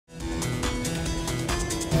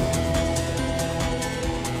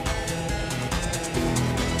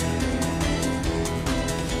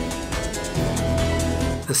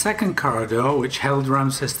The second corridor, which held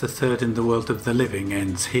Ramses III in the world of the living,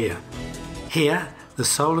 ends here. Here, the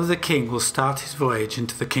soul of the king will start his voyage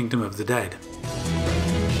into the kingdom of the dead.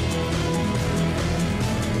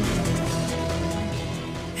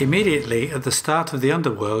 Immediately at the start of the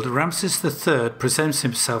underworld, Ramses III presents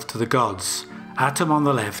himself to the gods, Atum on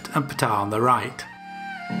the left and Ptah on the right.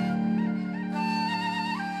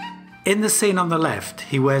 In the scene on the left,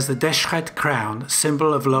 he wears the Deshret crown,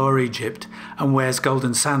 symbol of Lower Egypt, and wears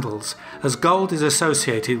golden sandals, as gold is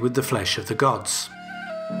associated with the flesh of the gods.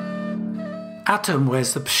 Atum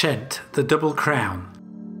wears the Pshent, the double crown.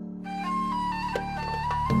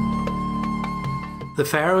 The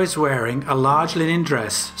pharaoh is wearing a large linen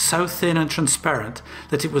dress so thin and transparent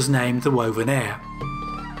that it was named the woven air.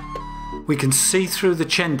 We can see through the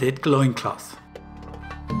Chendit loincloth.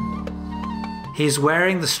 He is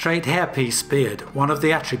wearing the straight hairpiece beard, one of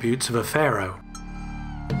the attributes of a pharaoh.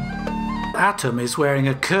 Atum is wearing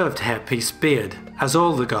a curved hairpiece beard, as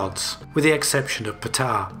all the gods, with the exception of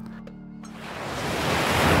Ptah.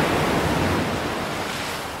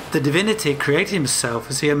 The divinity created himself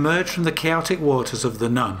as he emerged from the chaotic waters of the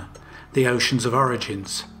Nun, the oceans of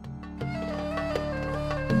origins.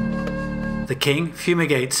 The king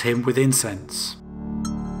fumigates him with incense.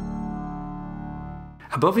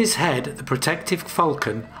 Above his head, the protective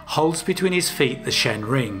falcon holds between his feet the Shen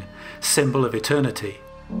ring, symbol of eternity.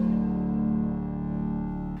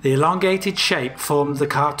 The elongated shape forms the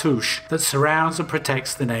cartouche that surrounds and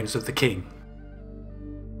protects the names of the king.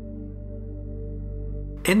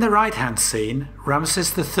 In the right-hand scene,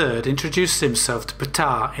 Ramses III introduces himself to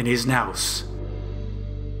Ptah in his naus.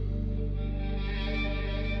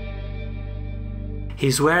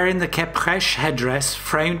 He's wearing the Kepresh headdress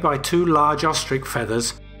framed by two large ostrich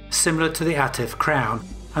feathers similar to the Atef crown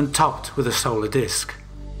and topped with a solar disc.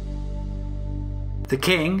 The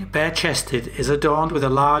king, bare-chested, is adorned with a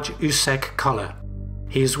large Usek collar.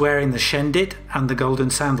 He is wearing the Shendit and the golden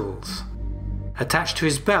sandals. Attached to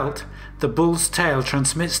his belt, the bull's tail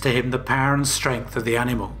transmits to him the power and strength of the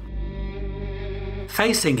animal.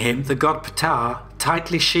 Facing him, the god Ptah,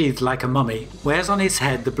 tightly sheathed like a mummy, wears on his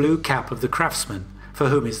head the blue cap of the craftsman, for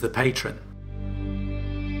whom is the patron.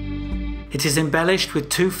 It is embellished with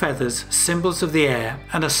two feathers, symbols of the air,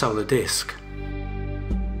 and a solar disc.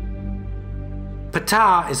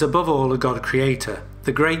 Ptah is above all a god creator,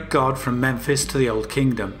 the great god from Memphis to the Old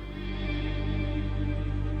Kingdom.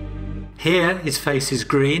 Here, his face is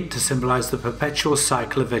green to symbolize the perpetual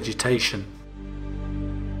cycle of vegetation.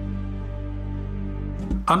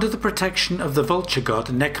 Under the protection of the vulture god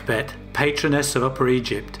Nekhbet, patroness of Upper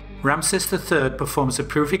Egypt, Ramses III performs a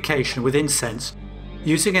purification with incense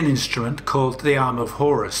using an instrument called the arm of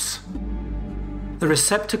Horus. The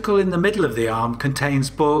receptacle in the middle of the arm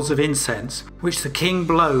contains balls of incense, which the king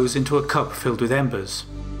blows into a cup filled with embers.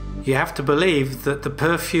 You have to believe that the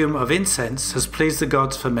perfume of incense has pleased the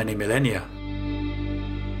gods for many millennia.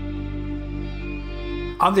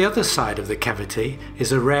 On the other side of the cavity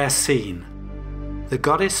is a rare scene. The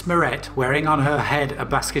goddess Meret, wearing on her head a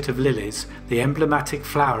basket of lilies, the emblematic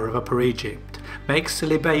flower of Upper Egypt, makes a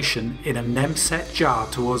libation in a Nemset jar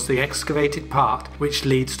towards the excavated part which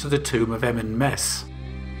leads to the tomb of Emen-Mes.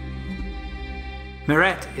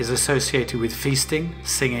 Meret is associated with feasting,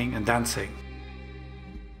 singing and dancing.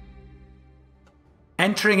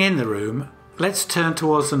 Entering in the room, let's turn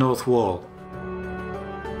towards the north wall.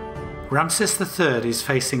 Ramses III is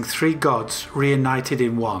facing three gods reunited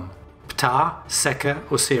in one, Ptah,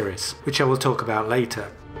 Sekher, Osiris, which I will talk about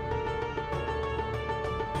later.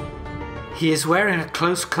 He is wearing a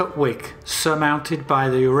close-cut wig surmounted by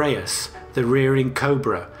the uraeus, the rearing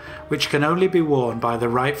cobra, which can only be worn by the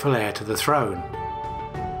rightful heir to the throne.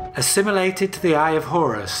 Assimilated to the Eye of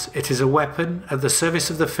Horus, it is a weapon at the service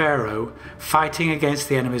of the pharaoh fighting against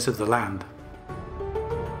the enemies of the land.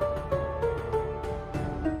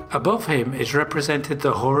 Above him is represented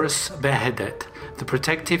the Horus Behedet, the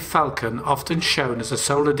protective falcon often shown as a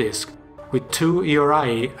solar disc with two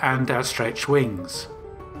uraei and outstretched wings.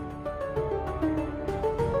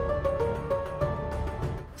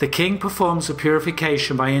 The king performs a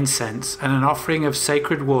purification by incense and an offering of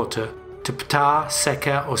sacred water to Ptah,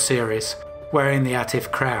 Sekher, Osiris, wearing the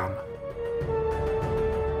Atif crown.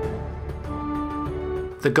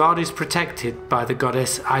 The god is protected by the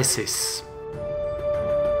goddess Isis.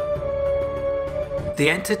 The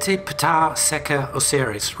entity Ptah, Sekher,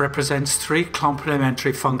 Osiris represents three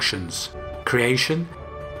complementary functions: creation,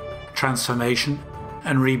 transformation,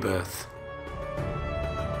 and rebirth.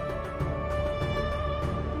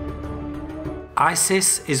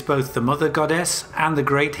 Isis is both the mother goddess and the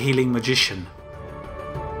great healing magician.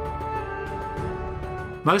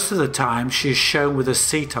 Most of the time she is shown with a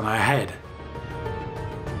seat on her head.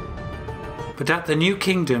 But at the New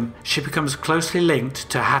Kingdom she becomes closely linked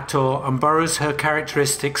to Hathor and borrows her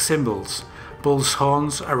characteristic symbols, bull's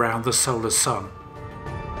horns around the solar sun.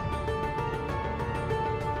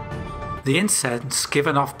 The incense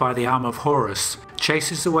given off by the arm of Horus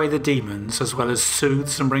chases away the demons as well as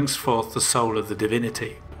soothes and brings forth the soul of the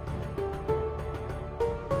divinity.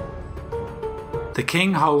 The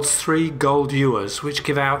king holds 3 gold ewers which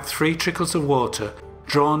give out 3 trickles of water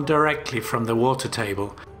drawn directly from the water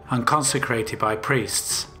table and consecrated by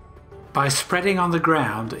priests. By spreading on the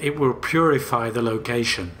ground, it will purify the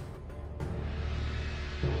location.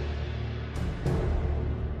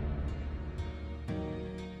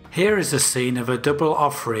 Here is a scene of a double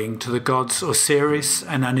offering to the gods Osiris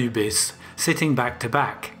and Anubis, sitting back to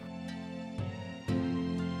back.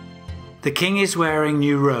 The king is wearing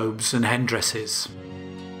new robes and headdresses.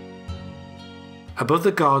 Above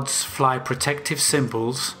the gods fly protective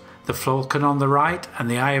symbols, the falcon on the right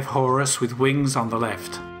and the eye of Horus with wings on the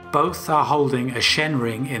left. Both are holding a Shen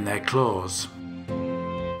ring in their claws.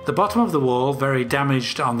 The bottom of the wall, very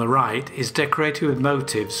damaged on the right, is decorated with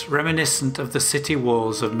motifs reminiscent of the city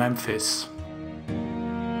walls of Memphis.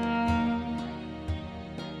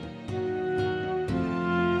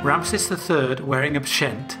 Ramses III, wearing a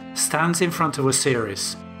pshent, stands in front of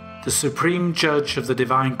Osiris, the supreme judge of the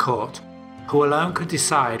divine court, who alone could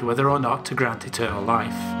decide whether or not to grant eternal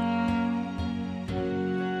life.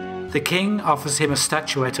 The king offers him a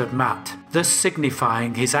statuette of Mat, thus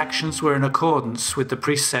signifying his actions were in accordance with the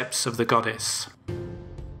precepts of the goddess.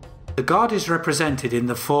 The god is represented in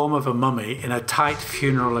the form of a mummy in a tight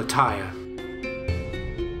funeral attire.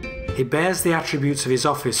 He bears the attributes of his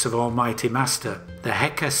office of Almighty Master, the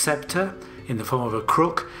Heka scepter in the form of a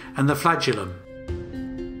crook and the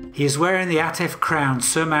flagellum. He is wearing the Atef crown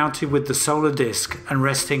surmounted with the solar disc and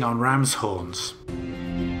resting on ram's horns.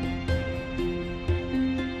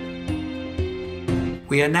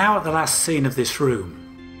 We are now at the last scene of this room.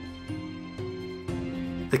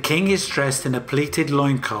 The king is dressed in a pleated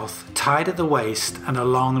loincloth tied at the waist and a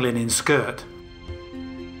long linen skirt.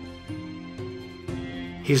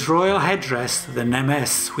 His royal headdress, the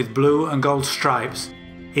nemes with blue and gold stripes,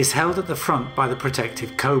 is held at the front by the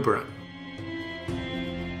protective cobra.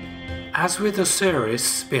 As with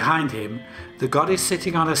Osiris behind him, the god is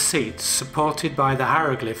sitting on a seat supported by the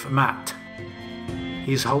hieroglyph Mat.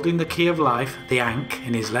 He is holding the key of life, the Ankh,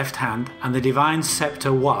 in his left hand and the divine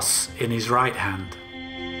scepter Was in his right hand.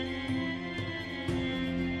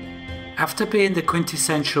 After being the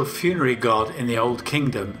quintessential funerary god in the Old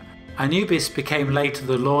Kingdom, Anubis became later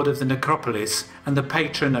the lord of the necropolis and the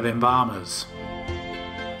patron of embalmers.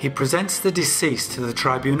 He presents the deceased to the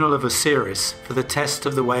tribunal of Osiris for the test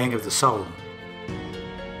of the weighing of the soul.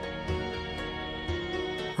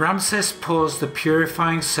 Ramses pours the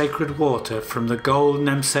purifying sacred water from the gold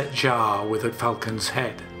Nemset jar with a falcon's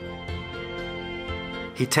head.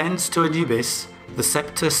 He tends to Anubis, the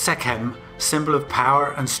scepter Sekhem, symbol of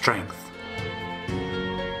power and strength.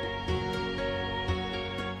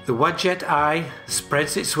 The Wadjet eye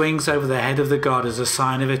spreads its wings over the head of the god as a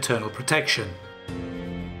sign of eternal protection.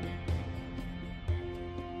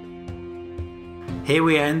 Here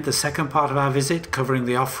we end the second part of our visit, covering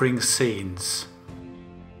the offering scenes.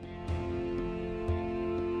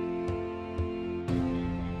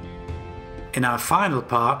 In our final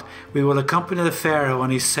part, we will accompany the pharaoh on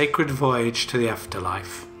his sacred voyage to the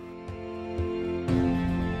afterlife.